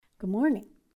Good morning.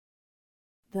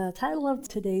 The title of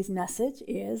today's message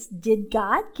is, Did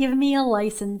God Give Me a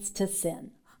License to Sin?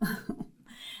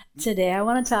 Today I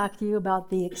want to talk to you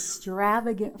about the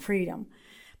extravagant freedom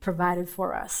provided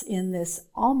for us in this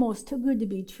almost too good to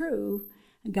be true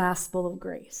gospel of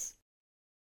grace.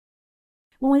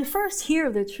 When we first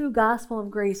hear the true gospel of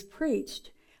grace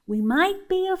preached, we might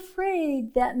be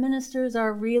afraid that ministers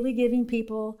are really giving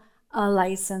people a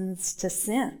license to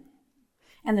sin.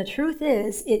 And the truth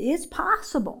is, it is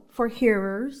possible for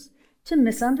hearers to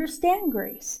misunderstand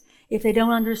grace if they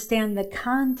don't understand the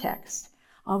context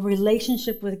of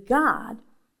relationship with God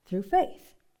through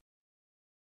faith.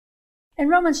 In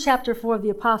Romans chapter 4,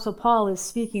 the Apostle Paul is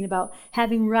speaking about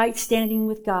having right standing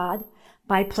with God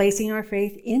by placing our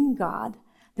faith in God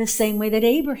the same way that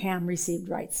Abraham received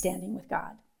right standing with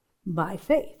God, by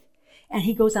faith. And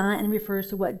he goes on and refers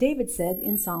to what David said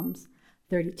in Psalms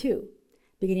 32.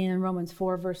 Beginning in Romans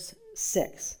 4, verse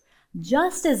 6.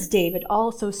 Just as David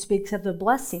also speaks of the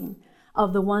blessing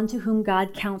of the one to whom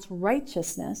God counts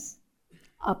righteousness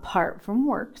apart from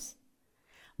works.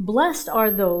 Blessed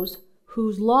are those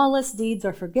whose lawless deeds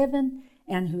are forgiven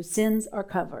and whose sins are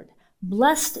covered.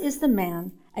 Blessed is the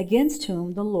man against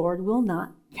whom the Lord will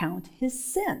not count his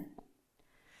sin.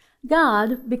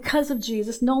 God, because of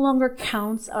Jesus, no longer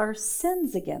counts our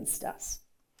sins against us.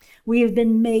 We have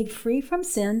been made free from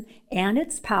sin and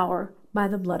its power by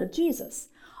the blood of Jesus.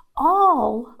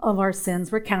 All of our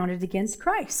sins were counted against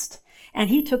Christ, and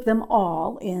he took them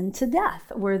all into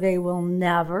death, where they will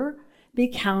never be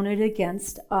counted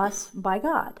against us by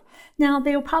God. Now,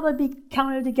 they will probably be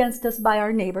counted against us by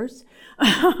our neighbors,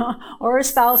 or our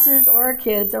spouses, or our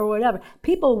kids, or whatever.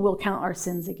 People will count our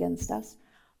sins against us,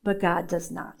 but God does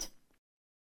not.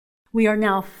 We are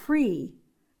now free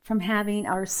from having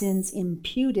our sins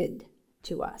imputed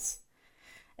to us.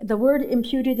 The word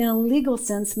imputed in a legal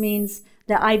sense means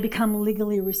that I become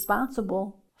legally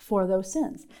responsible for those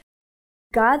sins.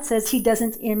 God says he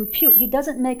doesn't impute. He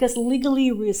doesn't make us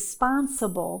legally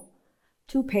responsible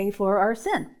to pay for our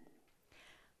sin,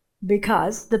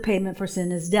 because the payment for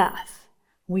sin is death.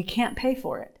 We can't pay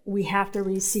for it. We have to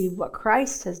receive what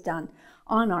Christ has done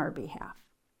on our behalf.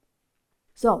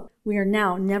 So we are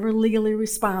now never legally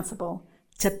responsible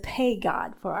to pay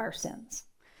God for our sins.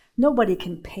 Nobody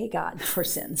can pay God for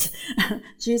sins.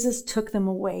 Jesus took them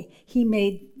away. He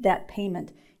made that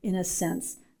payment, in a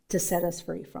sense, to set us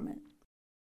free from it.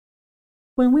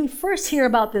 When we first hear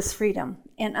about this freedom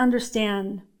and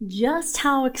understand just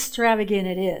how extravagant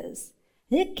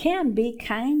it can be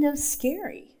kind of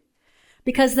scary.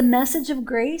 Because the message of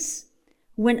grace,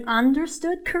 when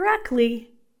understood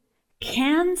correctly,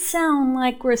 can sound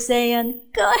like we're saying,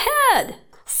 go ahead,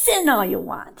 sin all you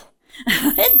want.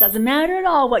 It doesn't matter at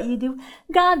all what you do.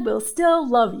 God will still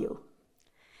love you.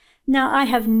 Now, I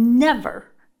have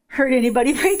never heard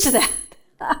anybody preach that.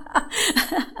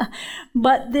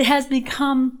 But it has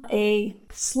become a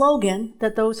slogan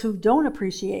that those who don't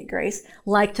appreciate grace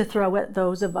like to throw at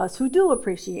those of us who do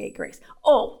appreciate grace.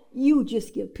 Oh, you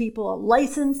just give people a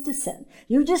license to sin.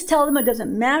 You just tell them it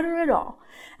doesn't matter at all.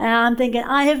 And I'm thinking,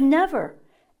 I have never,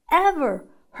 ever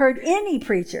heard any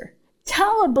preacher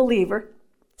tell a believer,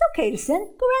 it's okay to sin,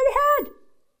 go right ahead.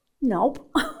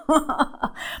 Nope.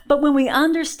 But when we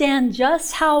understand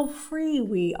just how free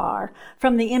we are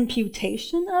from the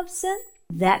imputation of sin,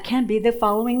 that can be the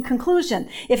following conclusion.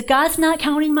 If God's not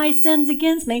counting my sins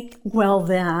against me, well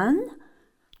then,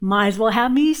 might as well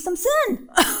have me some sin.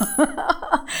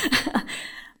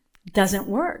 Doesn't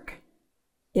work.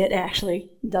 It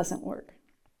actually doesn't work.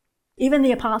 Even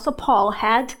the Apostle Paul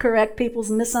had to correct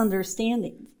people's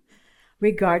misunderstandings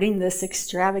regarding this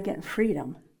extravagant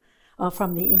freedom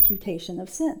from the imputation of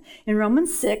sin. In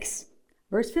Romans 6,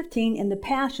 verse 15, in the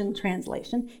Passion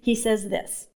Translation, he says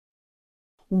this,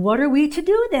 "What are we to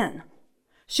do then?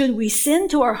 Should we sin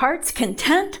to our heart's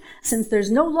content since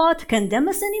there's no law to condemn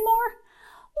us anymore?"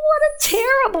 What a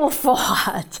terrible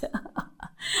thought.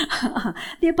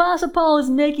 The Apostle Paul is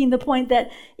making the point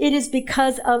that it is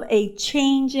because of a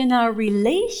change in our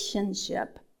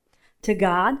relationship to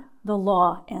God, the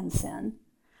law, and sin,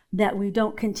 that we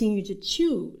don't continue to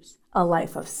choose a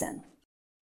life of sin.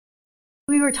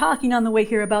 We were talking on the way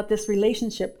here about this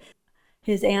relationship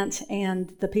his aunt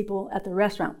and the people at the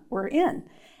restaurant were in,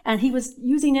 and he was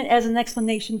using it as an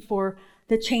explanation for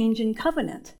the change in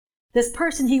covenant. This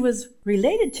person he was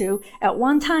related to at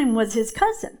one time was his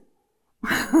cousin.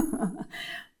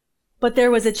 But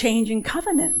there was a change in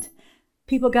covenant.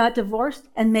 People got divorced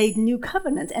and made new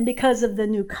covenants, and because of the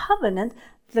new covenant,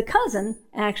 the cousin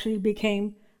actually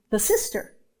became the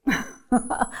sister.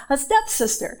 A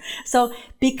stepsister. So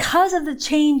because of the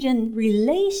change in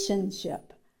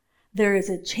relationship, There is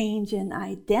a change in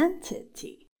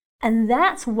identity. And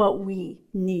that's what we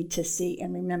need to see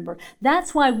and remember.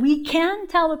 That's why we can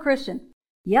tell a Christian,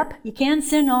 yep, you can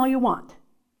sin all you want.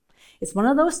 It's one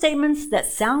of those statements that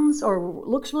sounds or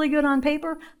looks really good on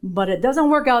paper, but it doesn't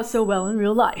work out so well in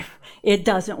real life. It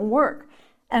doesn't work.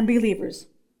 And believers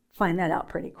find that out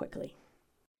pretty quickly.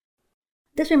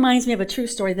 This reminds me of a true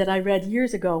story that I read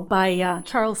years ago by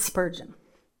Charles Spurgeon.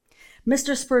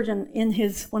 Mr. Spurgeon, in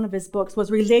one of his books,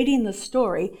 was relating the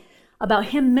story about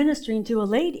him ministering to a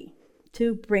lady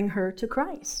to bring her to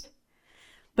Christ.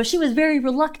 But she was very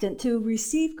reluctant to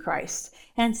receive Christ.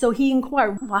 And so he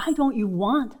inquired, why don't you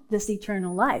want this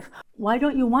eternal life? Why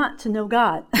don't you want to know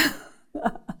God?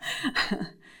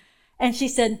 And she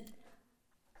said,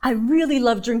 I really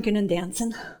love drinking and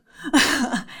dancing.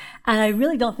 And I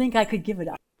really don't think I could give it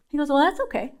up. He goes, well, that's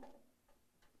okay.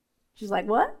 She's like,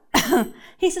 what?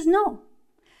 He says, no.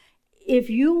 If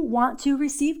you want to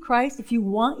receive Christ, if you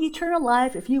want eternal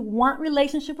life, if you want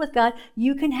relationship with God,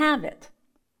 you can have it.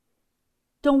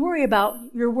 Don't worry about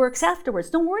your works afterwards.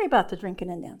 Don't worry about the drinking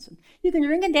and dancing. You can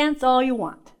drink and dance all you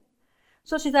want.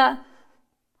 So she thought,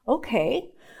 okay,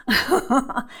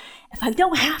 if I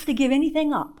don't have to give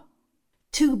anything up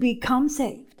to become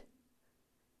saved,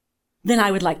 then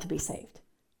I would like to be saved.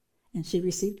 And she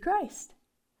received Christ.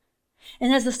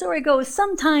 And as the story goes,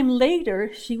 sometime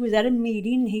later, she was at a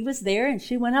meeting, and he was there, and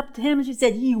she went up to him and she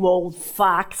said, you old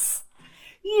fox,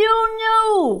 you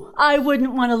knew I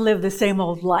wouldn't want to live the same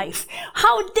old life.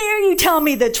 How dare you tell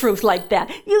me the truth like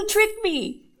that? You tricked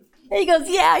me. And he goes,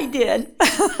 yeah, I did.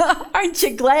 Aren't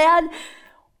you glad?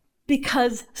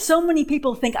 Because so many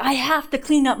people think I have to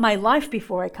clean up my life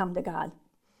before I come to God.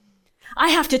 I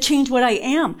have to change what I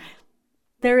am.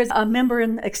 There is a member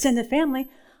in the extended family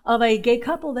of a gay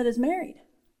couple that is married.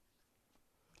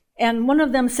 And one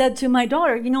of them said to my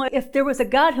daughter, you know, if there was a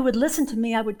God who would listen to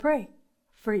me, I would pray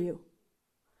for you.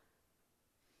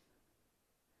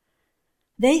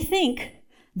 They think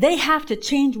they have to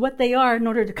change what they are in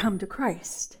order to come to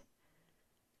Christ.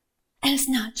 And it's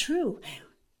not true.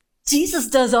 Jesus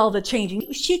does all the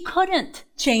changing. She couldn't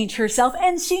change herself,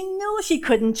 and she knew she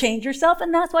couldn't change herself,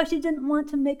 and that's why she didn't want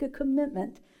to make a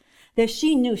commitment that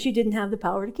she knew she didn't have the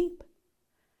power to keep.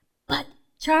 But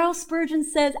Charles Spurgeon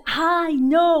says, I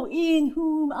know in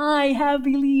whom I have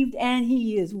believed, and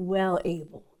he is well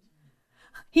able.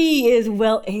 He is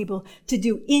well able to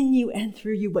do in you and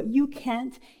through you what you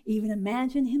can't even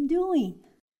imagine him doing.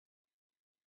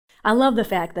 I love the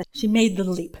fact that she made the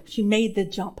leap. She made the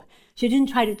jump. She didn't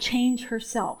try to change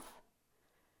herself.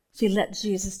 She let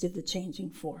Jesus do the changing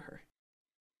for her.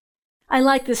 I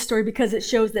like this story because it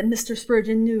shows that Mr.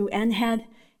 Spurgeon knew and had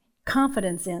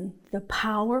confidence in the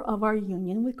power of our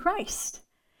union with Christ.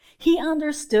 He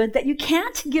understood that you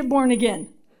can't get born again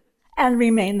and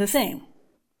remain the same.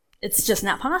 It's just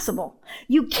not possible.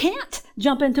 You can't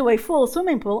jump into a full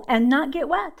swimming pool and not get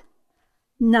wet.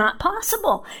 Not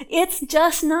possible. It's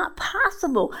just not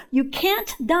possible. You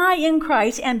can't die in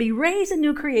Christ and be raised a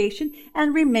new creation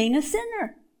and remain a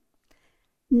sinner.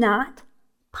 Not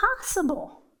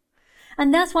possible.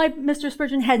 And that's why Mr.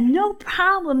 Spurgeon had no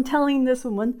problem telling this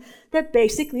woman that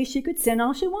basically she could sin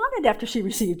all she wanted after she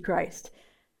received Christ,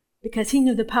 because he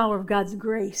knew the power of God's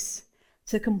grace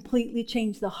to completely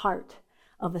change the heart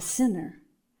of a sinner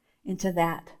into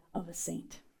that of a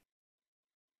saint.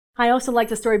 I also like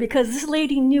the story because this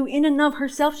lady knew in and of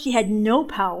herself she had no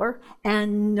power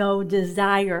and no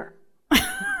desire.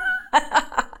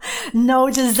 No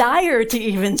desire to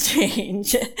even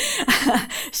change.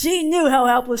 She knew how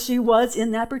helpless she was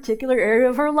in that particular area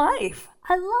of her life.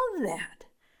 I love that.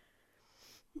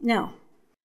 Now,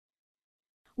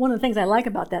 one of the things I like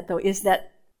about that, though, is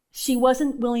that she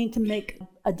wasn't willing to make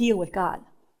a deal with God.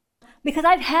 Because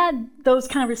I've had those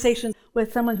conversations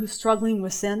with someone who's struggling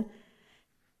with sin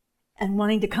and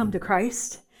wanting to come to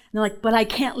Christ. And they're like, but I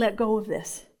can't let go of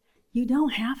this. You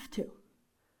don't have to.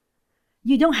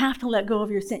 You don't have to let go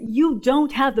of your sin. You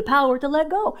don't have the power to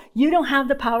let go. You don't have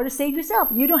the power to save yourself.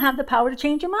 You don't have the power to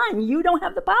change your mind. You don't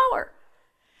have the power.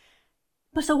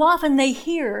 But so often they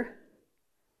hear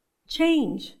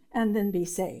change and then be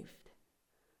saved,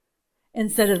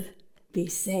 instead of be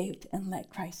saved and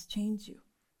let Christ change you.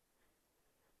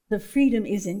 The freedom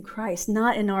is in Christ,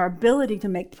 not in our ability to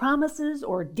make promises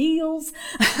or deals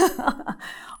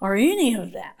or any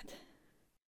of that.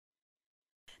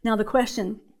 Now the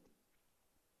question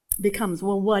becomes,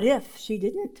 well, what if she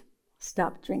didn't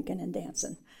stop drinking and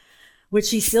dancing? Would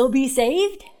she still be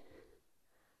saved?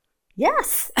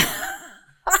 Yes.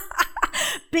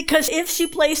 Because if she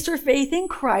placed her faith in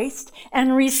Christ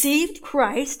and received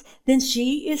Christ, then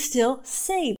she is still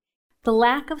saved. The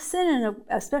lack of sin,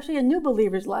 especially a new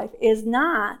believer's life, is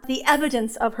not the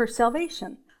evidence of her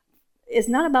salvation. It's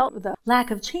not about the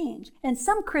lack of change. And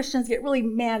some Christians get really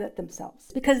mad at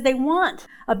themselves because they want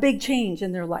a big change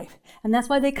in their life. And that's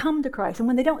why they come to Christ. And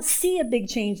when they don't see a big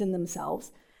change in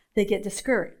themselves, they get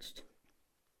discouraged.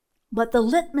 But the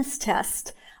litmus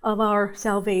test of our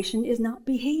salvation is not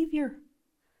behavior.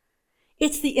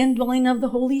 It's the indwelling of the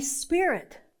Holy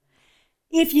Spirit.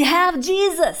 If you have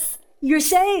Jesus, you're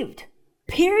saved.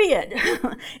 Period.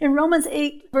 In Romans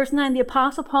 8, verse 9, the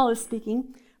Apostle Paul is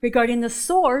speaking regarding the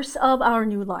source of our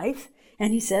new life,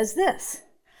 and he says this,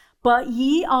 "But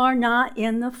ye are not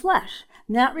in the flesh."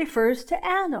 And that refers to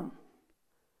Adam.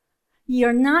 Ye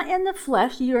are not in the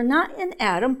flesh, ye are not in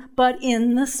Adam, but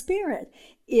in the Spirit,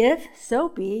 if so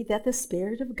be that the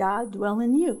Spirit of God dwell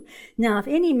in you. Now, if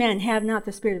any man have not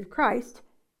the Spirit of Christ,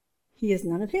 he is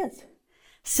none of his.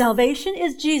 Salvation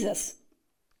is Jesus.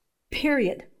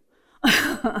 Period.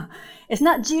 It's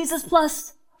not Jesus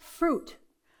plus fruit.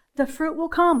 The fruit will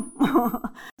come.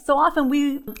 So often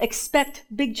we expect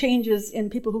big changes in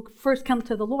people who first come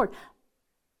to the Lord.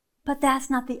 But that's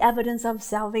not the evidence of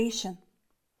salvation.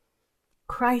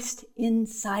 Christ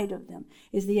inside of them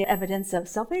is the evidence of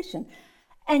salvation.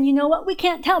 And you know what? We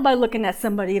can't tell by looking at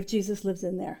somebody if Jesus lives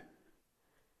in there.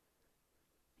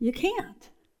 You can't.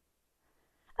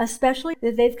 Especially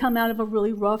if they've come out of a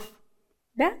really rough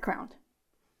background.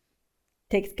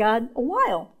 Takes God a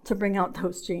while to bring out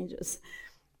those changes.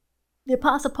 The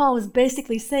Apostle Paul is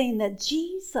basically saying that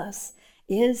Jesus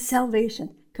is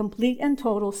salvation, complete and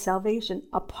total salvation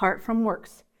apart from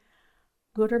works,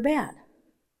 good or bad.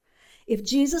 If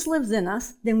Jesus lives in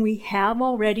us, then we have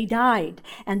already died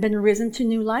and been risen to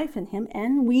new life in him,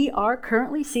 and we are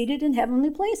currently seated in heavenly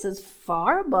places,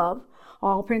 far above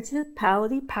all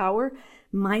principality, power,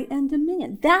 might, and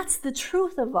dominion. That's the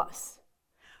truth of us.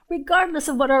 Regardless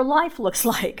of what our life looks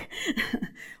like.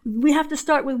 We have to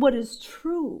start with what is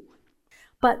true.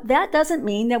 But that doesn't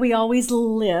mean that we always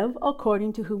live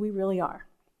according to who we really are.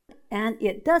 And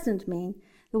it doesn't mean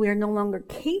that we are no longer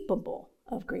capable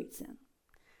of great sin.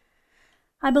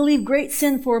 I believe great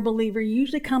sin for a believer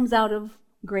usually comes out of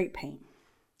great pain.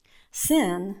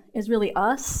 Sin is really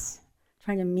us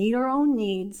trying to meet our own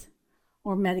needs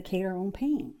or medicate our own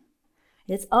pain.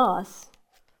 It's us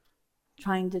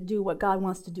trying to do what God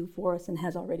wants to do for us and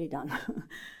has already done.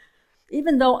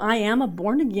 Even though I am a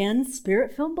born-again,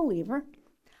 spirit-filled believer,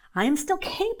 I am still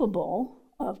capable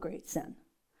of great sin.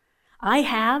 I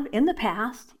have, in the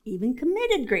past, even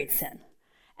committed great sin.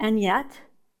 And yet,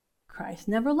 Christ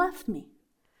never left me.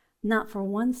 Not for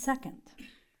 1 second.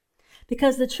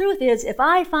 Because the truth is, if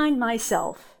I find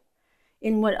myself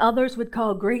in what others would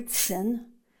call great sin,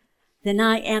 then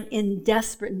I am in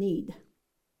desperate need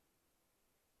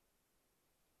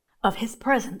of his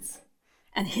presence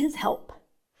and his help,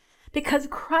 because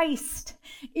Christ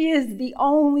is the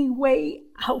only way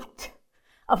out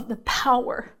of the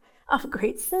power of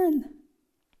great sin.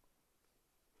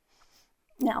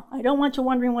 Now, I don't want you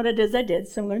wondering what it is I did,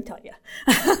 so I'm going to tell you.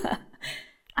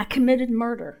 I committed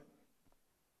murder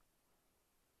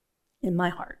in my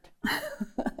heart.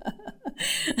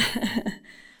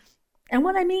 And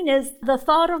what I mean is, the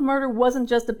thought of murder wasn't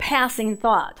just a passing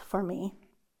thought for me.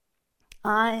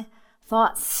 I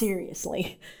thought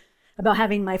seriously about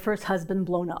having my first husband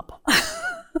blown up.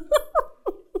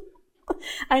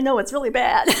 I know it's really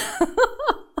bad.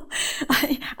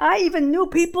 I even knew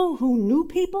people who knew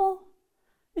people,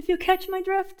 if you catch my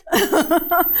drift,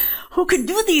 who could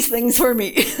do these things for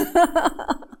me.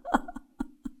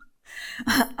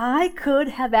 I could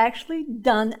have actually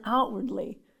done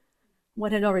outwardly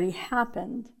what had already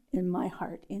happened in my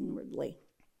heart inwardly.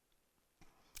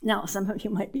 Now, some of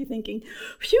you might be thinking,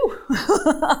 phew,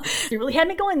 you really had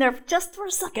me going there just for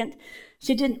a second.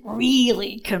 She didn't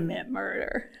really commit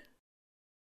murder.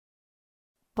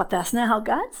 But that's not how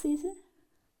God sees it.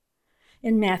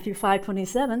 In Matthew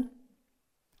 5:27,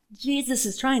 Jesus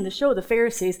is trying to show the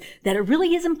Pharisees that it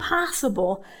really is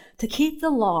impossible to keep the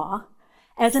law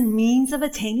as a means of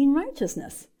attaining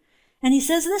righteousness. And he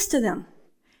says this to them,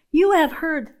 "You have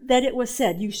heard that it was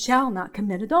said, 'You shall not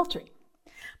commit adultery.'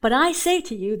 But I say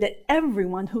to you that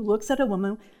everyone who looks at a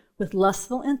woman with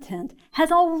lustful intent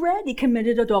has already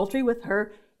committed adultery with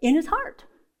her in his heart."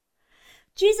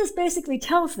 Jesus basically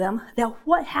tells them that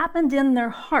what happened in their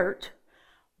heart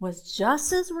was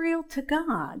just as real to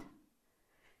God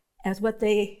as what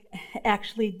they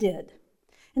actually did.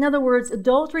 In other words,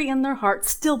 adultery in their heart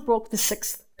still broke the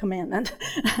 6th commandment,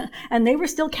 and they were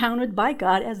still counted by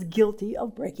God as guilty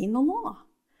of breaking the law.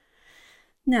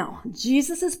 Now,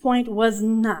 Jesus' point was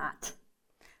not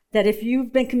that if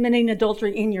you've been committing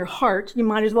adultery in your heart, you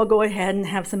might as well go ahead and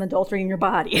have some adultery in your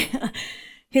body.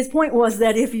 His point was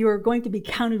that if you're going to be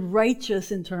counted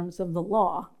righteous in terms of the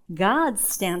law, God's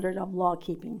standard of law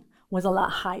keeping was a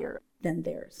lot higher than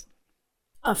theirs.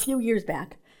 A few years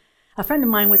back, a friend of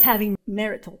mine was having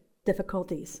marital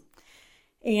difficulties,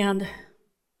 and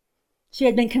she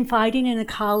had been confiding in a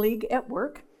colleague at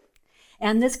work,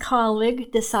 and this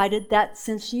colleague decided that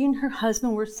since she and her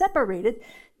husband were separated,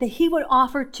 that he would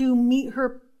offer to meet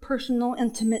her personal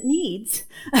intimate needs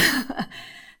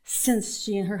since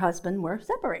she and her husband were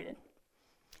separated.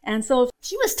 And so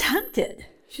she was tempted.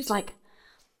 She's like,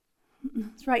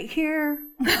 it's right here.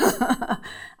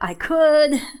 I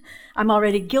could. I'm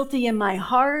already guilty in my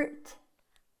heart.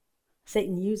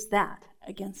 Satan used that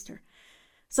against her.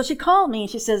 So she called me and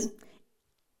she says,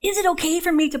 is it okay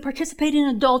for me to participate in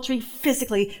adultery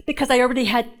physically because I already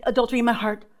had adultery in my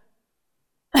heart?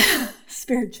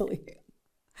 Spiritually.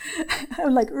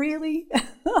 I'm like, really?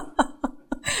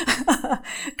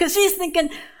 Because she's thinking,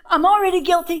 I'm already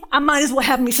guilty. I might as well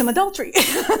have me some adultery.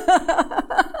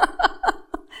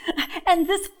 And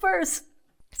this verse,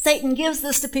 Satan gives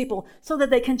this to people so that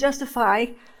they can justify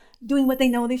doing what they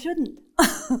know they shouldn't.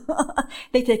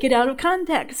 They take it out of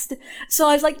context. So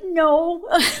I was like, no,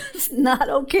 it's not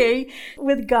okay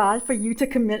with God for you to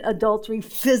commit adultery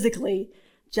physically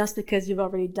just because you've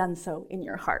already done so in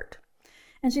your heart.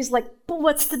 And she's like, but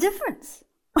what's the difference?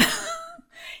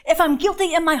 If I'm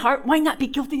guilty in my heart, why not be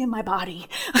guilty in my body?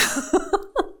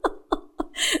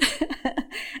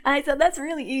 And I said, that's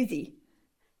really easy.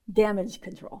 Damage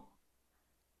control.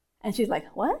 And she's like,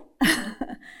 what?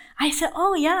 I said,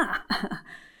 oh yeah.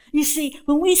 You see,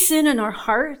 when we sin in our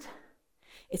heart,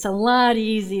 it's a lot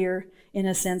easier, in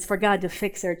a sense, for God to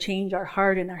fix or change our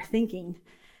heart and our thinking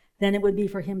than it would be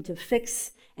for him to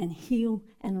fix and heal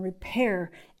and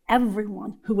repair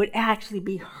everyone who would actually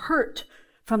be hurt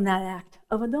from that act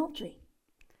of adultery.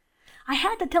 I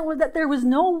had to tell her that there was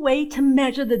no way to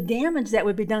measure the damage that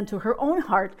would be done to her own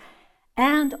heart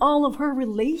and all of her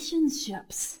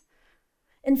relationships.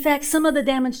 In fact, some of the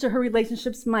damage to her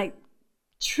relationships might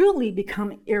truly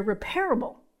become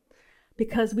irreparable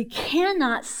because we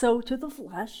cannot sow to the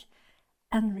flesh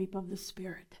and reap of the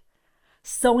Spirit.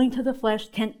 Sowing to the flesh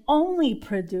can only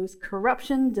produce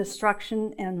corruption,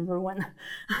 destruction, and ruin.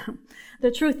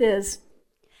 The truth is,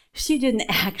 she didn't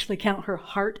actually count her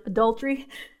heart adultery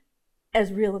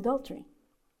as real adultery,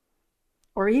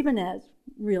 or even as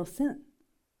real sin.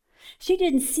 She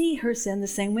didn't see her sin the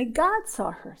same way God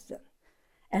saw her sin,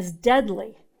 as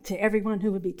deadly to everyone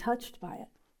who would be touched by it.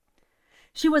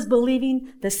 She was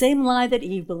believing the same lie that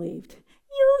Eve believed.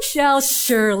 You shall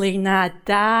surely not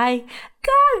die.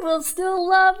 God will still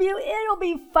love you. It'll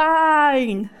be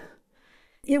fine.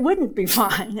 It wouldn't be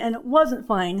fine, and it wasn't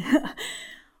fine.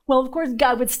 Well, of course,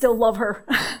 God would still love her.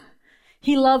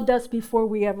 He loved us before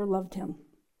we ever loved him.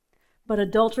 But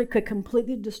adultery could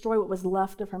completely destroy what was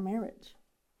left of her marriage.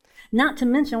 Not to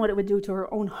mention what it would do to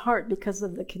her own heart because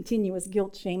of the continuous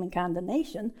guilt, shame, and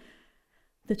condemnation.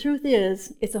 The truth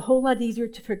is, it's a whole lot easier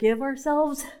to forgive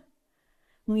ourselves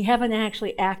when we haven't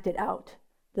actually acted out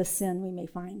the sin we may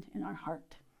find in our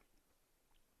heart.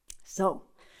 So,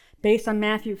 based on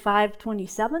Matthew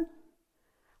 5:27,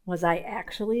 was I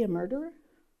actually a murderer?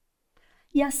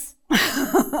 Yes.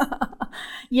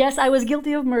 Yes, I was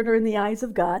guilty of murder in the eyes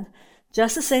of God,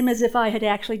 just the same as if I had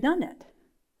actually done it.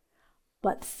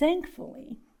 But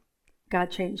thankfully, God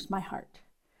changed my heart,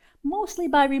 mostly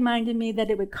by reminding me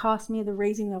that it would cost me the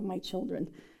raising of my children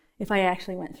if I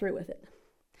actually went through with it.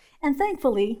 And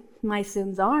thankfully, my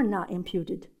sins are not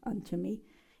imputed unto me,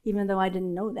 even though I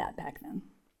didn't know that back then.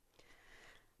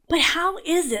 But how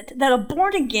is it that a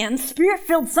born-again,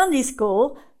 spirit-filled Sunday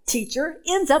school teacher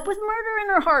ends up with murder in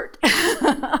her heart?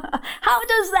 How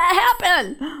does that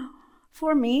happen?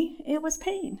 For me, it was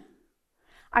pain.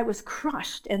 I was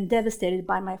crushed and devastated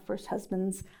by my first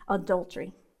husband's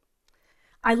adultery.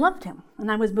 I loved him,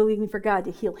 and I was believing for God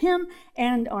to heal him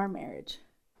and our marriage.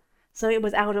 So it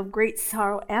was out of great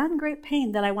sorrow and great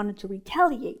pain that I wanted to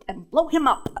retaliate and blow him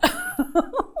up.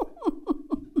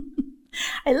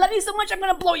 I love you so much, I'm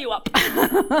going to blow you up.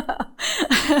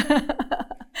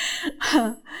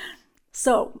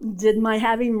 So, did my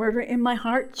having murder in my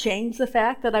heart change the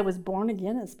fact that I was born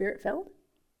again and spirit-filled?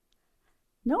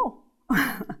 No.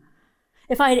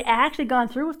 If I had actually gone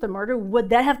through with the murder, would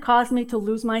that have caused me to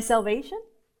lose my salvation?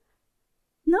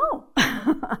 No.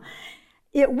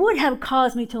 It would have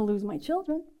caused me to lose my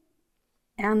children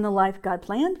and the life God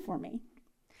planned for me.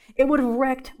 It would have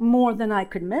wrecked more than I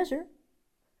could measure,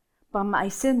 but my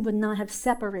sin would not have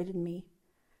separated me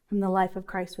from the life of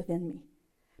Christ within me,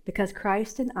 because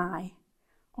Christ and I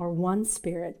are one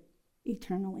spirit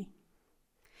eternally.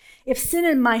 If sin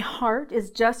in my heart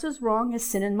is just as wrong as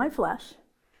sin in my flesh,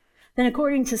 then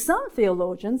according to some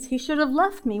theologians, he should have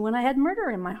left me when I had murder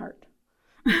in my heart.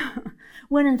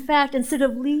 When in fact, instead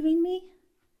of leaving me,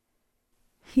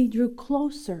 he drew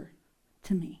closer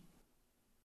to me.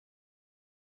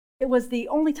 It was the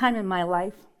only time in my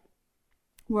life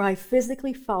where I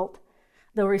physically felt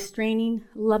the restraining,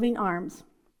 loving arms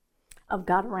of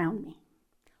God around me,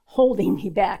 holding me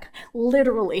back,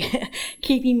 literally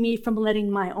keeping me from letting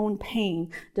my own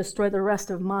pain destroy the rest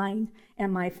of mine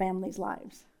and my family's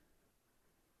lives.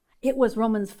 It was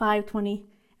Romans 5:20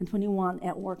 and 21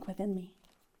 at work within me.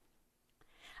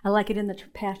 I like it in the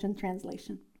Passion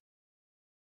Translation.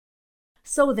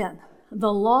 So then,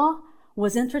 the law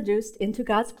was introduced into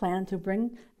God's plan to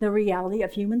bring the reality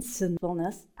of human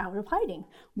sinfulness out of hiding.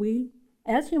 We,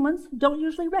 as humans, don't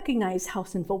usually recognize how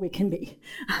sinful we can be.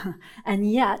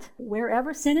 And yet,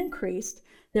 wherever sin increased,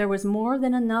 there was more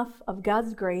than enough of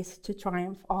God's grace to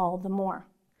triumph all the more.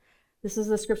 This is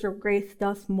the scripture, grace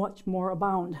doth much more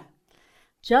abound.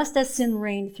 Just as sin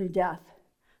reigned through death,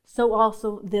 so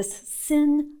also this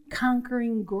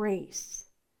sin-conquering grace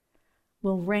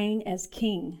will reign as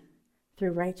king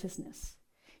through righteousness,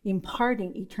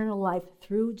 imparting eternal life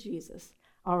through Jesus,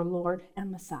 our Lord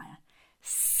and Messiah.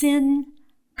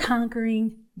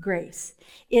 Sin-conquering grace.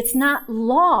 It's not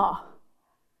law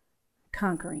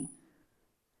conquering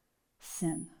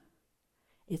sin.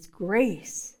 It's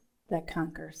grace that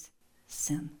conquers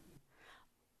sin.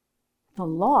 The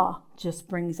law just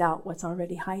brings out what's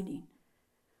already hiding.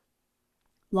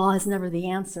 Law is never the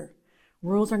answer.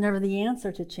 Rules are never the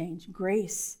answer to change.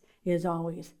 Grace is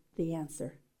always the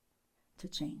answer to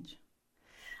change.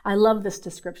 I love this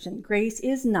description. Grace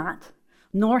is not,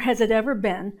 nor has it ever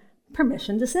been,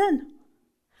 permission to sin.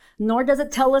 Nor does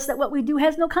it tell us that what we do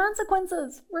has no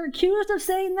consequences. We're accused of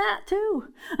saying that too.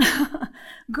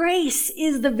 Grace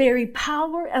is the very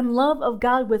power and love of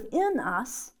God within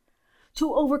us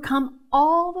to overcome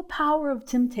all the power of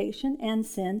temptation and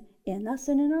sin in us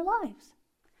and in our lives.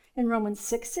 In Romans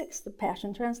 6:6, the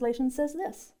Passion Translation says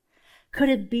this: could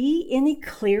it be any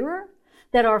clearer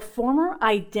that our former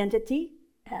identity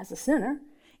as a sinner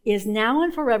is now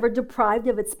and forever deprived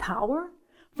of its power?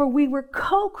 For we were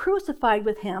co-crucified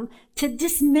with him to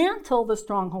dismantle the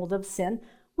stronghold of sin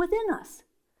within us,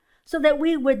 so that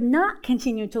we would not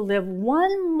continue to live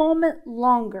one moment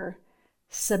longer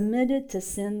submitted to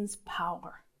sin's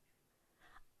power.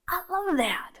 I love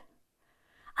that.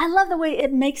 I love the way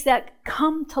it makes that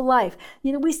come to life.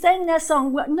 You know, we sang that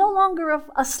song, we're no longer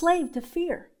a slave to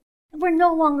fear. We're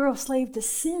no longer a slave to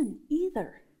sin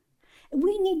either.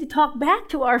 We need to talk back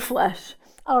to our flesh,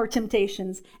 our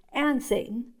temptations, and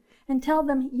Satan, and tell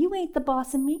them, you ain't the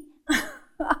boss of me.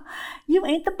 You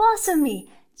ain't the boss of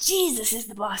me. Jesus is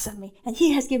the boss of me, and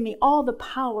he has given me all the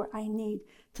power I need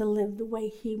to live the way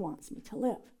he wants me to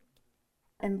live.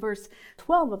 In verse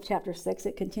 12 of chapter 6,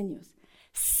 it continues.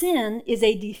 Sin is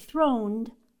a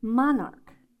dethroned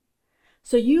monarch.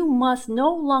 So you must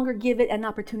no longer give it an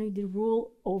opportunity to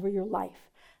rule over your life,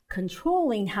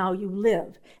 controlling how you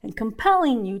live and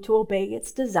compelling you to obey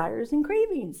its desires and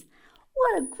cravings.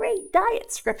 What a great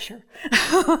diet scripture.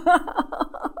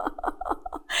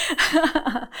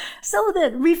 So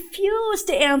then, refuse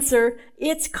to answer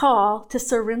its call to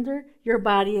surrender your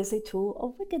body as a tool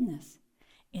of wickedness.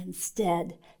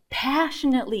 Instead,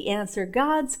 passionately answer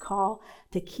God's call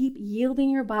to keep yielding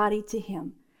your body to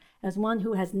him as one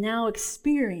who has now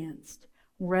experienced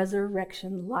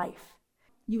resurrection life.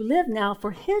 You live now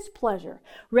for his pleasure,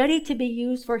 ready to be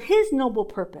used for his noble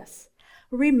purpose.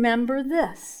 Remember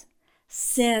this: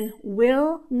 sin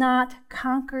will not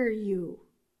conquer you,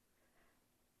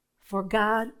 for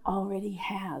God already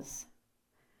has.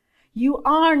 You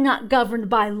are not governed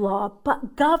by law,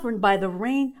 but governed by the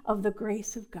reign of the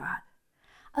grace of God.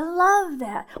 I love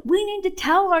that. We need to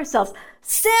tell ourselves,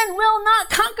 sin will not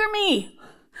conquer me.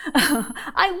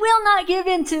 I will not give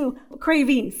in to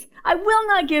cravings. I will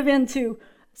not give in to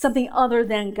something other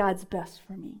than God's best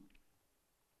for me.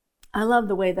 I love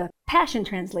the way the Passion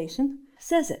Translation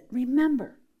says it.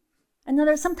 Remember.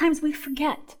 Sometimes we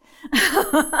forget.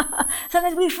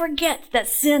 Sometimes we forget that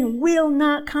sin will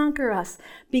not conquer us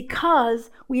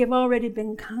because we have already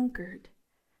been conquered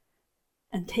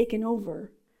and taken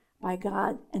over by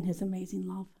God and his amazing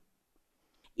love.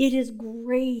 It is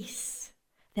grace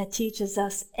that teaches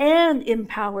us and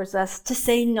empowers us to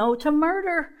say no to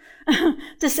murder,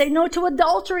 to say no to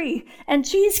adultery and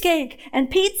cheesecake and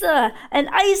pizza and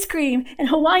ice cream and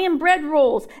Hawaiian bread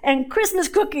rolls and Christmas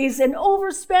cookies and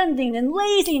overspending and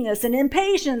laziness and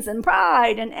impatience and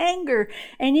pride and anger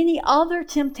and any other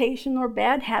temptation or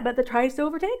bad habit that tries to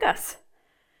overtake us.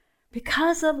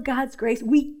 Because of God's grace,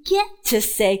 we get to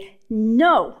say,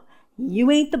 no,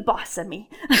 you ain't the boss of me.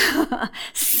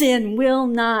 Sin will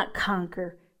not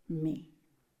conquer me.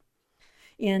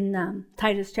 In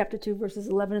Titus chapter 2, verses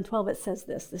 11 and 12, it says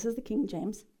this. This is the King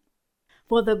James.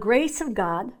 For the grace of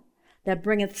God that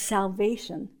bringeth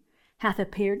salvation hath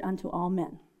appeared unto all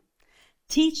men,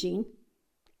 teaching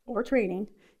or training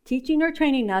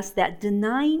us that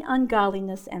denying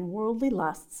ungodliness and worldly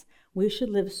lusts, we should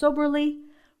live soberly,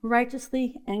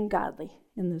 righteously, and godly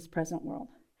in this present world.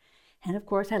 And of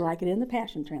course, I like it in the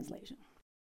Passion Translation.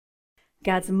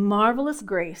 God's marvelous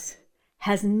grace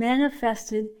has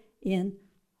manifested in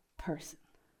person.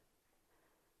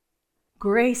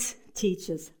 Grace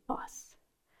teaches us.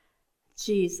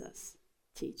 Jesus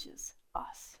teaches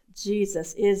us.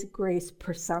 Jesus is grace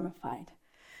personified.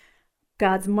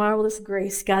 God's marvelous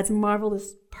grace, God's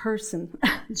marvelous person,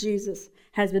 Jesus,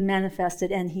 has been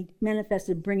manifested, and he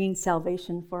manifested bringing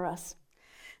salvation for us.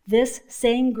 This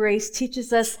same grace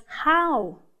teaches us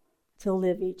how to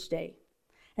live each day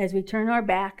as we turn our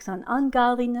backs on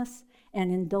ungodliness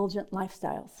and indulgent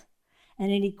lifestyles.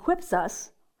 And it equips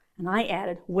us, and I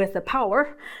added, with the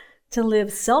power to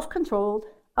live self-controlled,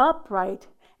 upright,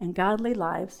 and godly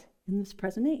lives in this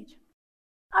present age.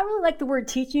 I really like the word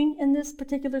teaching in this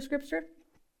particular scripture.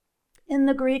 In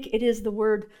the Greek, it is the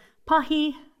word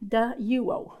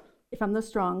paidiuo, from the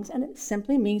Strong's, and it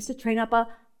simply means to train up a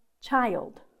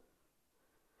child.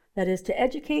 That is, to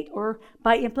educate, or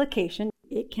by implication,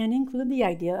 it can include the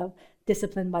idea of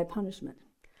discipline by punishment.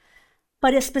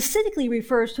 But it specifically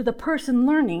refers to the person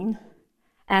learning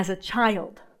as a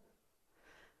child,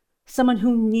 someone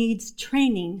who needs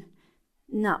training,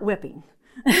 not whipping.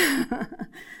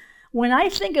 When I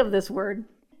think of this word,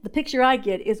 the picture I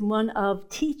get is one of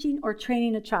teaching or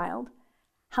training a child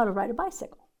how to ride a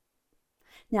bicycle.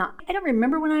 Now, I don't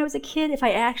remember when I was a kid if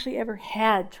I actually ever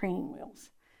had training wheels,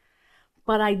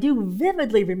 but I do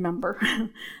vividly remember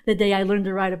the day I learned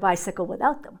to ride a bicycle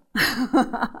without them.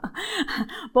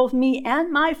 Both me and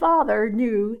my father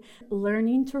knew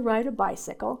learning to ride a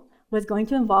bicycle was going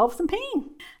to involve some pain.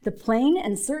 The plain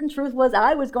and certain truth was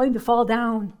I was going to fall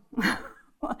down.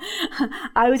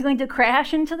 I was going to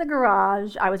crash into the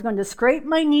garage. I was going to scrape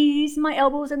my knees, my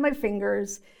elbows, and my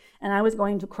fingers, and I was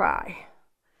going to cry.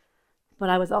 But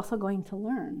I was also going to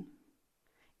learn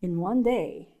in one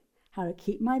day how to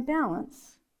keep my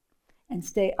balance and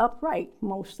stay upright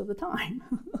most of the time.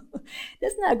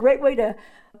 Isn't that a great way to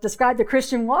describe the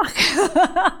Christian walk?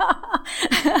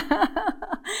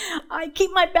 I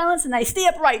keep my balance and I stay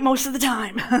upright most of the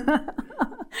time.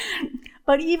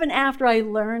 But even after I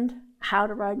learned how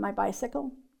to ride my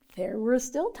bicycle, there were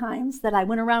still times that I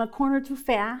went around a corner too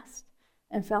fast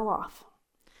and fell off.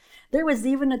 There was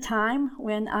even a time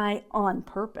when I, on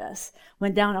purpose,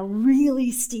 went down a really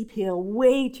steep hill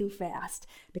way too fast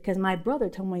because my brother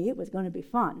told me it was going to be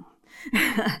fun.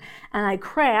 And I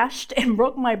crashed and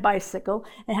broke my bicycle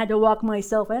and had to walk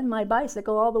myself and my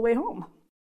bicycle all the way home.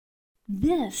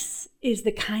 This is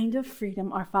the kind of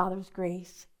freedom our Father's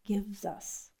grace gives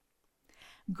us.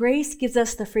 Grace gives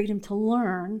us the freedom to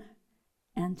learn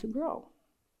and to grow.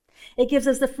 It gives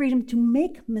us the freedom to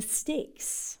make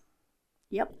mistakes.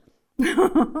 Yep.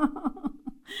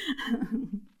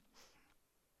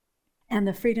 And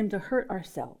the freedom to hurt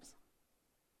ourselves.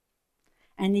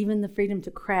 And even the freedom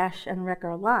to crash and wreck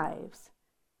our lives,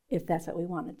 if that's what we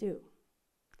want to do.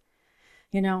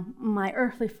 You know, my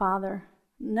earthly father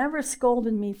never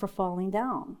scolded me for falling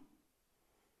down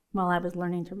while I was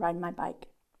learning to ride my bike.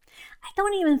 I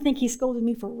don't even think he scolded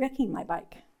me for wrecking my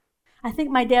bike. I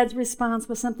think my dad's response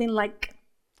was something like,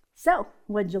 "So,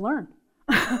 what'd you learn?"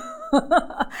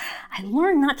 I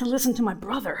learned not to listen to my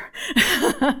brother.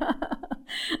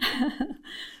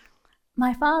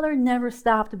 My father never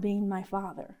stopped being my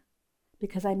father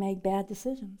because I made bad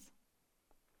decisions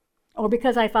or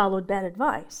because I followed bad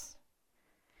advice.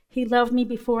 He loved me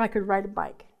before I could ride a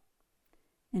bike,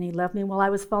 and he loved me while I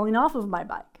was falling off of my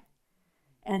bike,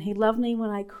 and he loved me when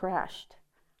I crashed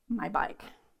my bike.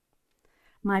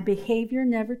 My behavior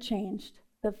never changed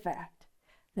the fact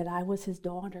that I was his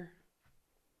daughter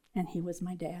and he was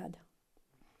my dad.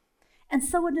 And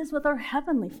so it is with our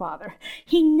Heavenly Father.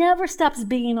 He never stops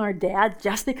being our dad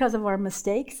just because of our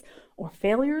mistakes or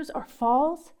failures or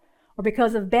falls or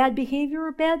because of bad behavior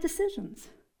or bad decisions.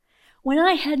 When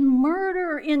I had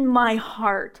murder in my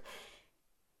heart,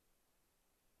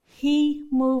 he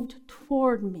moved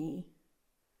toward me,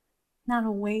 not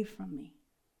away from me.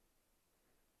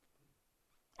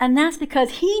 And that's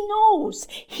because he knows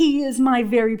he is my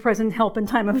very present help in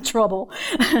time of trouble.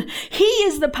 He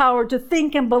is the power to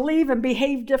think and believe and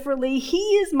behave differently. He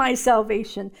is my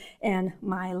salvation and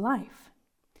my life.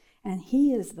 And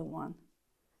he is the one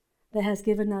that has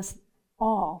given us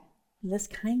all this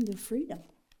kind of freedom.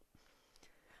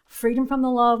 Freedom from the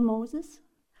law of Moses,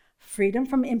 freedom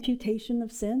from imputation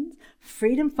of sins,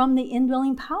 freedom from the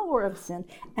indwelling power of sin.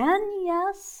 And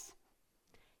yes,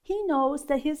 he knows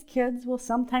that his kids will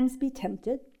sometimes be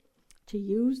tempted to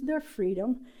use their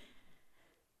freedom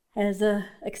as an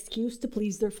excuse to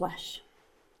please their flesh.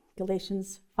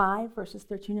 Galatians 5, verses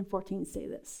 13 and 14 say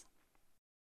this.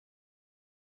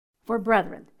 For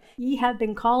brethren, ye have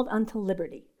been called unto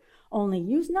liberty. Only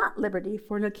use not liberty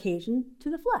for an occasion to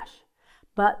the flesh,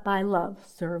 but by love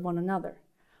serve one another.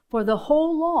 For the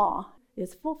whole law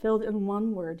is fulfilled in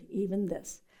one word, even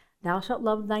this, thou shalt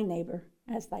love thy neighbor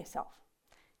as thyself.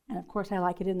 And of course, I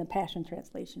like it in the Passion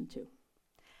Translation too.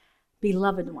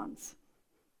 Beloved ones.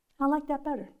 I like that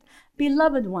better.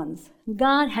 Beloved ones,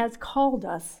 God has called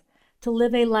us to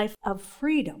live a life of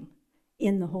freedom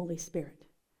in the Holy Spirit.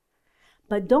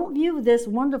 But don't view this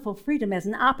wonderful freedom as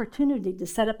an opportunity to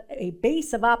set up a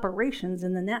base of operations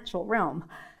in the natural realm.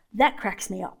 That cracks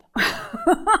me up.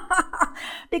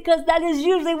 Because that is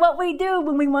usually what we do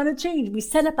when we want to change. We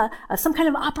set up some kind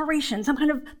of operation, some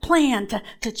kind of plan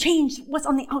to change what's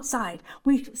on the outside.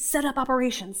 We set up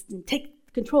operations and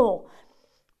take control.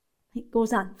 It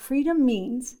goes on. Freedom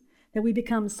means that we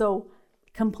become so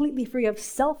completely free of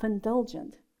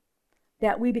self-indulgence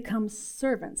that we become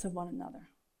servants of one another,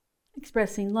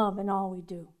 expressing love in all we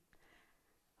do.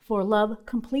 For love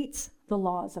completes the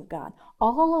laws of God.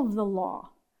 All of the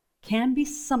law can be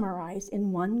summarized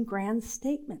in one grand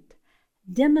statement.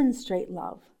 Demonstrate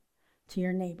love to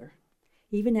your neighbor,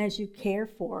 even as you care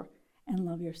for and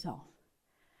love yourself.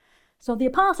 So the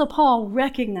Apostle Paul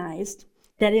recognized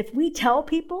that if we tell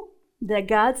people that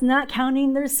God's not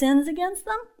counting their sins against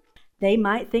them, they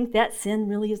might think that sin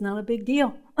really is not a big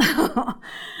deal.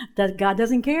 That God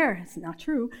doesn't care. It's not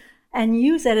true. And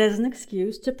use that as an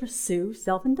excuse to pursue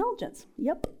self-indulgence.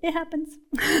 Yep, it happens.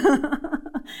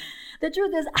 The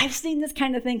truth is, I've seen this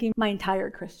kind of thinking my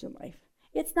entire Christian life.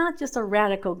 It's not just a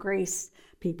radical grace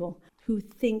people who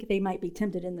think they might be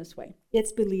tempted in this way.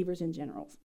 It's believers in general.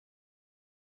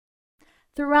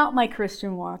 Throughout my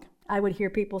Christian walk, I would hear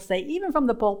people say, even from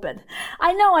the pulpit,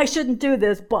 I know I shouldn't do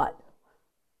this, but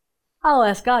I'll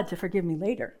ask God to forgive me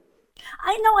later.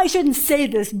 I know I shouldn't say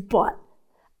this, but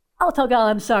I'll tell God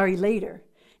I'm sorry later.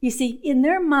 You see, in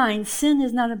their mind, sin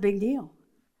is not a big deal.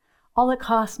 All it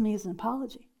costs me is an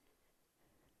apology.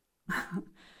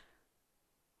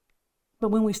 But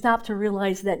when we stop to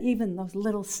realize that even those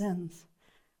little sins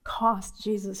cost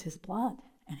Jesus his blood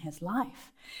and his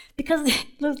life, because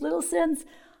those little sins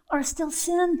are still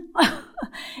sin.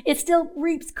 It still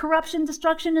reaps corruption,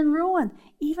 destruction, and ruin.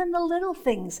 Even the little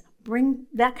things bring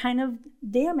that kind of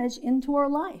damage into our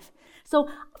life. So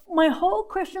my whole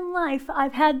Christian life,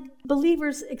 I've had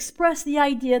believers express the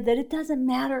idea that it doesn't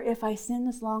matter if I sin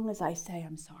as long as I say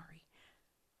I'm sorry.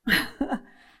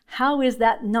 How is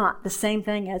that not the same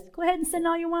thing as, go ahead and sin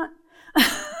all you want?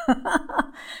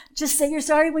 Just say you're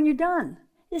sorry when you're done.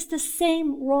 It's the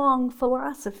same wrong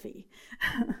philosophy.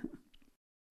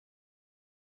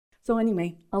 So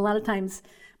anyway, a lot of times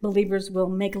believers will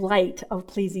make light of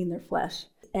pleasing their flesh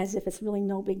as if it's really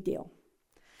no big deal.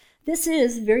 This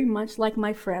is very much like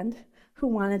my friend who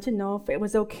wanted to know if it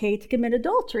was okay to commit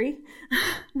adultery,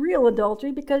 real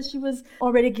adultery, because she was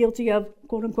already guilty of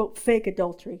quote-unquote fake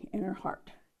adultery in her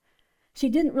heart. She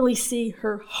didn't really see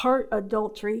her heart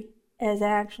adultery as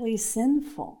actually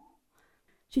sinful.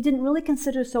 She didn't really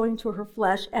consider sowing to her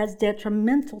flesh as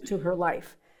detrimental to her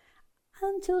life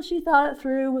until she thought it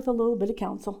through with a little bit of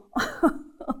counsel.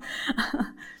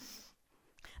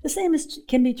 The same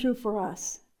can be true for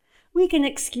us. We can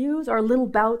excuse our little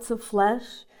bouts of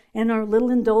flesh and our little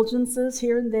indulgences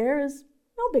here and there as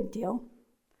no big deal.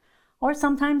 Or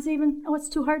sometimes even, it's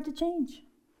too hard to change.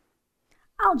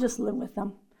 I'll just live with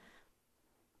them.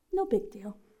 No big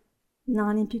deal.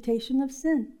 Non-imputation of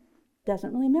sin.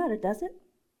 Doesn't really matter, does it?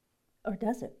 Or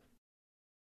does it?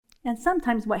 And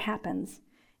sometimes what happens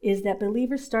is that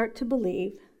believers start to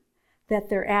believe that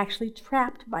they're actually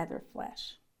trapped by their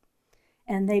flesh.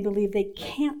 And they believe they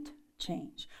can't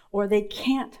change or they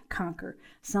can't conquer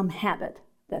some habit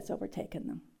that's overtaken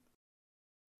them.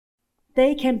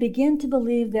 They can begin to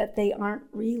believe that they aren't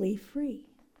really free.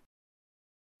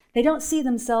 They don't see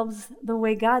themselves the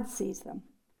way God sees them,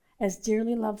 as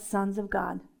dearly loved sons of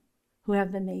God who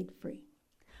have been made free.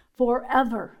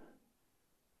 Forever,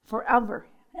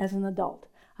 as an adult,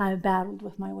 I have battled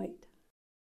with my weight.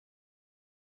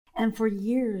 And for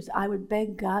years, I would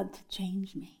beg God to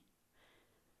change me.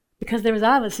 Because there was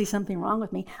obviously something wrong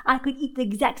with me. I could eat the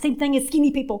exact same thing as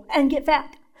skinny people and get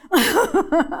fat.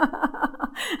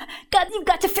 God, you've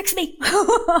got to fix me.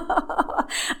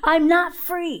 I'm not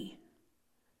free.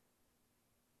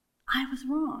 I was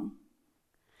wrong.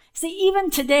 See, even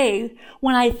today,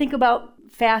 when I think about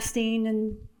fasting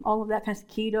and all of that kind of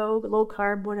keto, low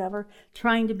carb, whatever,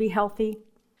 trying to be healthy,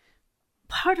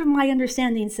 part of my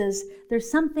understanding says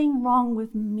there's something wrong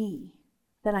with me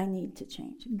that I need to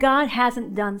change. God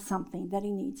hasn't done something that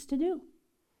he needs to do.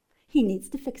 He needs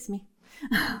to fix me.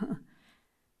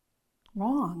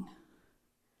 Wrong.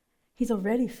 He's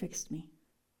already fixed me.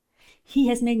 He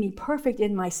has made me perfect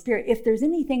in my spirit. If there's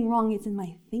anything wrong, it's in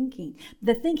my thinking.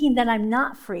 The thinking that I'm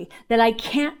not free, that I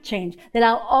can't change, that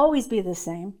I'll always be the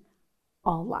same.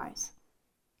 All lies.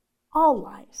 All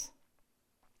lies.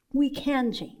 We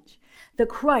can change. The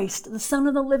Christ, the Son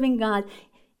of the living God,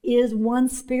 is one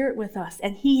spirit with us.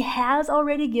 And he has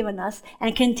already given us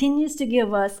and continues to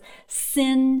give us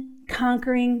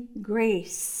sin-conquering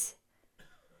grace.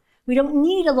 We don't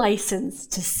need a license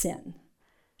to sin,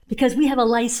 because we have a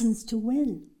license to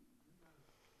win.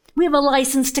 We have a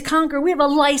license to conquer. We have a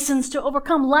license to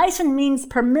overcome. License means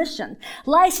permission.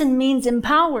 License means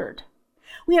empowered.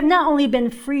 We have not only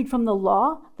been freed from the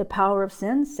law, the power of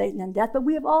sin, Satan, and death, but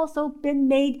we have also been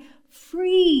made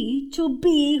free to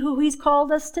be who he's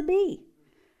called us to be.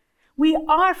 We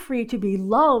are free to be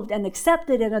loved and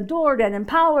accepted and adored and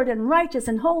empowered and righteous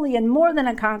and holy and more than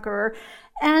a conqueror,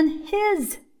 and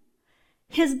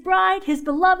his bride, his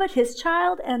beloved, his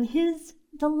child, and his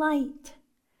delight.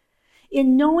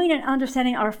 In knowing and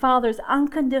understanding our Father's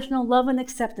unconditional love and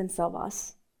acceptance of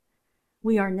us,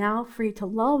 we are now free to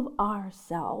love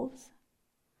ourselves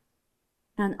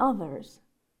and others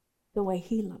the way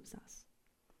he loves us.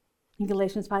 In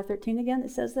Galatians 5:13 again,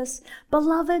 it says this,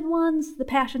 beloved ones, the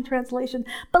Passion Translation,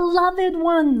 beloved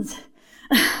ones,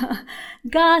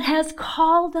 God has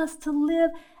called us to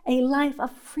live a life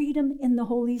of freedom in the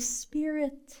Holy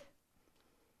Spirit.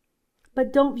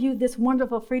 But don't view this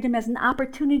wonderful freedom as an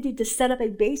opportunity to set up a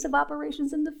base of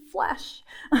operations in the flesh,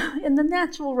 in the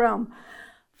natural realm.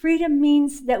 Freedom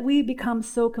means that we become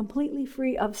so completely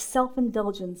free of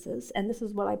self-indulgences, and this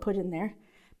is what I put in there,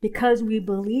 because we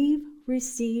believe,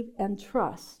 receive, and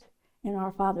trust in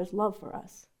our Father's love for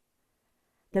us,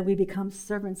 that we become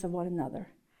servants of one another,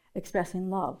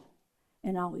 expressing love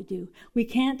in all we do. We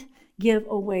can't give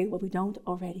away what we don't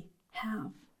already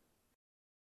have.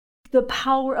 The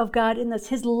power of God in us,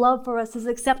 his love for us, his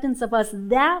acceptance of us,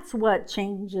 that's what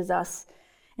changes us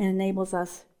and enables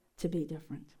us to be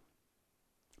different.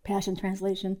 Passion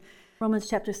Translation, Romans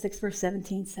chapter 6, verse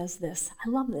 17 says this. I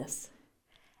love this.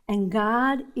 And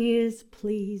God is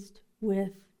pleased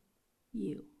with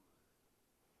you.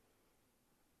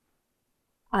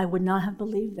 I would not have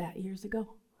believed that years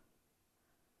ago.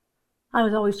 I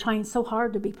was always trying so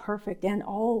hard to be perfect and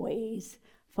always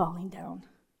falling down.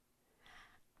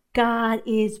 God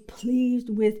is pleased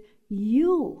with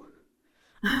you.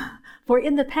 For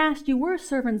in the past you were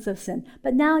servants of sin,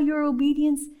 but now your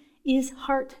obedience is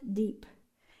heart deep,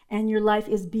 and your life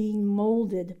is being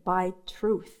molded by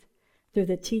truth through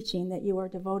the teaching that you are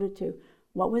devoted to.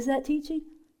 What was that teaching?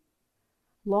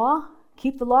 Law?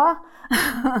 Keep the law?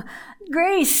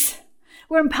 Grace.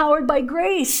 We're empowered by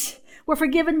grace. We're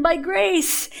forgiven by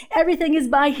grace. Everything is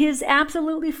by his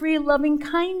absolutely free loving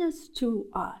kindness to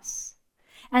us.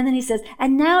 And then he says,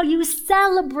 and now you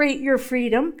celebrate your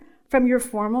freedom from your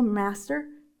former master,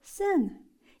 sin.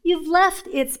 You've left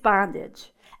its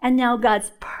bondage. And now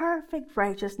God's perfect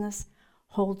righteousness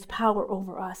holds power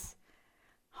over us,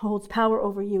 holds power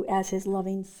over you as his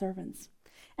loving servants.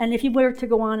 And if you were to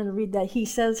go on and read that, he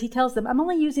tells them, I'm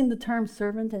only using the term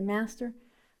servant and master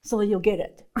so you'll get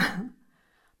it.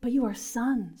 But you are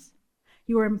sons.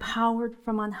 You are empowered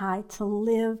from on high to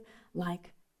live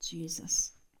like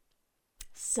Jesus.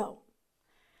 So,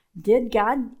 did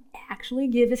God actually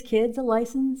give his kids a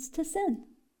license to sin?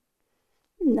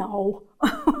 No,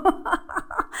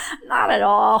 not at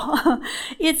all.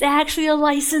 It's actually a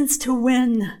license to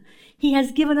win. He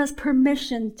has given us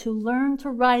permission to learn to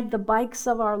ride the bikes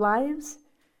of our lives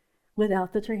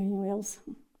without the training wheels.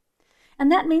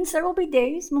 And that means there will be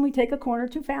days when we take a corner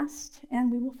too fast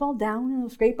and we will fall down and we'll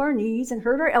scrape our knees and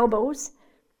hurt our elbows.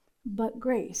 But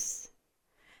grace,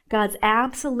 God's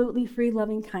absolutely free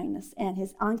loving kindness and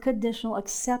his unconditional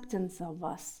acceptance of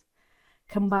us,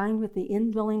 combined with the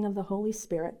indwelling of the Holy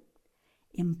Spirit,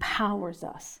 empowers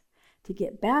us to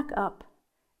get back up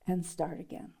and start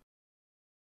again.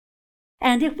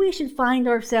 And if we should find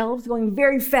ourselves going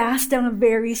very fast down a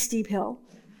very steep hill,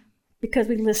 because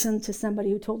we listened to somebody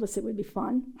who told us it would be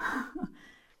fun,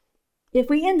 if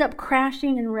we end up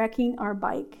crashing and wrecking our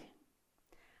bike,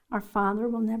 our Father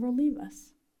will never leave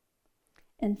us.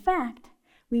 In fact,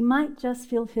 we might just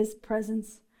feel his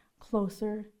presence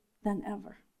closer than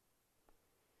ever.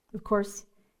 Of course,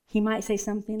 he might say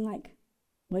something like,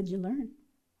 "What'd you learn?"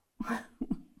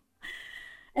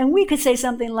 And we could say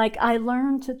something like, "I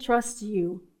learned to trust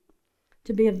you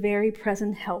to be a very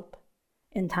present help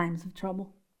in times of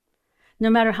trouble. No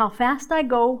matter how fast I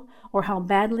go or how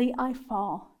badly I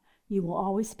fall, you will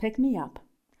always pick me up,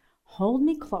 hold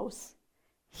me close,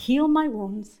 heal my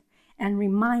wounds, and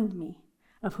remind me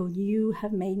of who you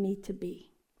have made me to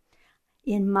be.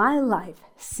 In my life,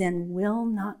 sin will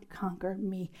not conquer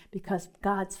me because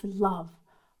God's love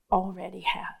already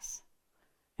has."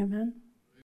 Amen?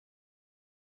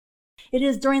 It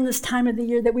is during this time of the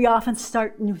year that we often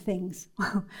start new things.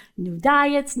 New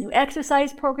diets, new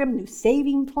exercise program, new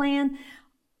saving plan,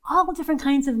 all different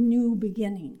kinds of new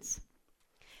beginnings.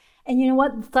 And you know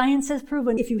what? Science has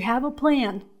proven if you have a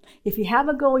plan, if you have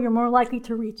a goal, you're more likely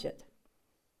to reach it,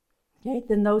 okay,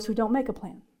 than those who don't make a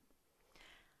plan.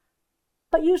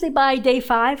 But usually by day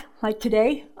 5, like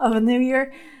today, of a new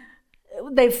year,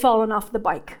 they've fallen off the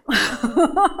bike.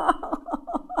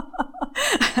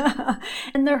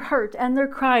 And they're hurt and they're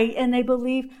crying and they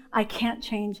believe, "I can't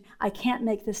change, I can't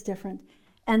make this different."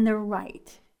 And they're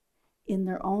right. In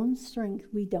their own strength,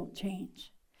 we don't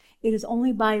change. It is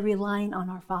only by relying on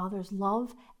our Father's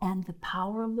love and the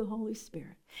power of the Holy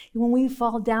Spirit. When we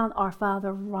fall down, our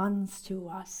Father runs to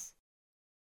us.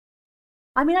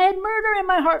 I mean, I had murder in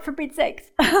my heart, for Pete's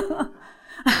sakes.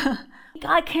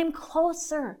 God came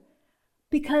closer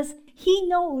because he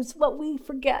knows what we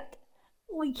forget.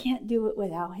 We can't do it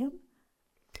without him.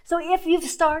 So if you've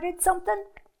started something,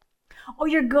 or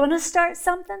you're going to start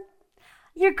something,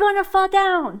 you're going to fall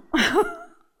down.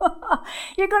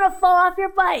 You're going to fall off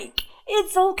your bike.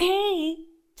 It's okay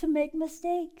to make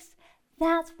mistakes.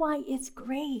 That's why it's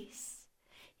grace.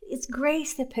 It's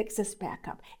grace that picks us back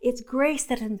up. It's grace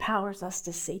that empowers us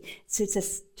to succeed.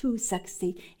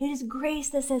 It is grace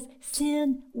that says,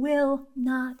 "Sin will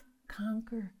not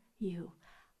conquer you.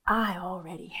 I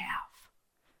already have."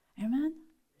 Amen?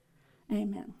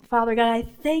 Amen. Father God, I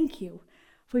thank you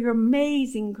for your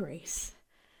amazing grace.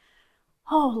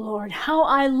 Oh, Lord, how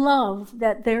I love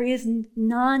that there is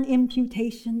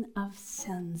non-imputation of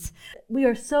sins. We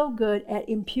are so good at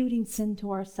imputing sin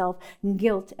to ourselves, and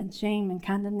guilt and shame and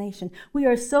condemnation. We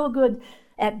are so good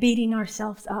at beating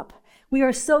ourselves up. We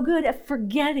are so good at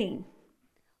forgetting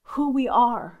who we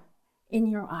are in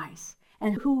your eyes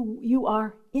and who you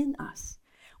are in us.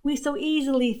 We so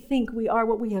easily think we are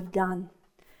what we have done.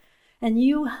 And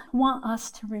you want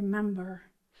us to remember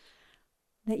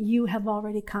that you have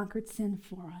already conquered sin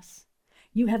for us.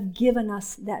 You have given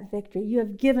us that victory. You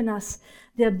have given us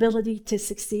the ability to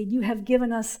succeed. You have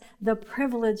given us the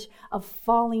privilege of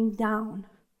falling down,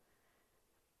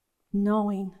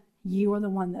 knowing you are the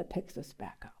one that picks us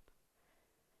back up.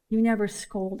 You never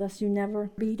scold us. You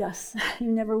never beat us.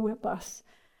 You never whip us.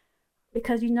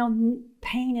 Because you know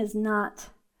pain is not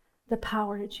the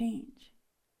power to change.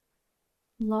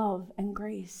 Love and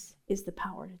grace is the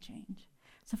power to change.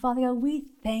 So Father God, we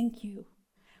thank you.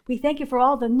 We thank you for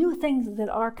all the new things that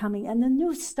are coming and the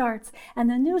new starts and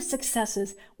the new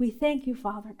successes. We thank you,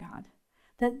 Father God,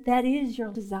 that is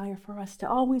your desire for us to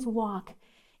always walk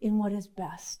in what is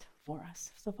best for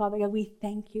us. So Father God, we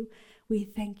thank you. We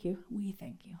thank you. We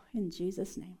thank you. In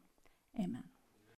Jesus' name, amen.